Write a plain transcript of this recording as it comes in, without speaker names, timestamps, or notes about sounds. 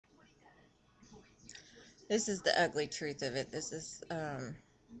This is the ugly truth of it. This is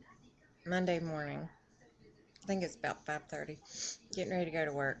Monday morning. I think it's about 5:30. Getting ready to go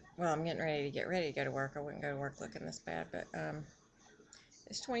to work. Well, I'm getting ready to go to work. I wouldn't go to work looking this bad, but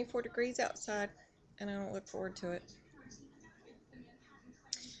it's 24 degrees outside, and I don't look forward to it.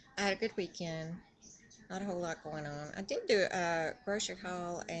 I had a good weekend. Not a whole lot going on. I did do a grocery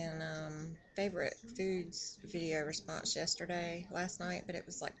haul and favorite foods video response last night, but it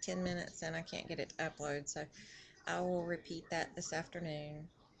was like 10 minutes and I can't get it to upload, so I will repeat that this afternoon.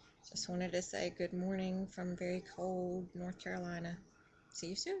 Just wanted to say good morning from very cold North Carolina. See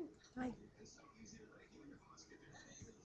you soon. Bye.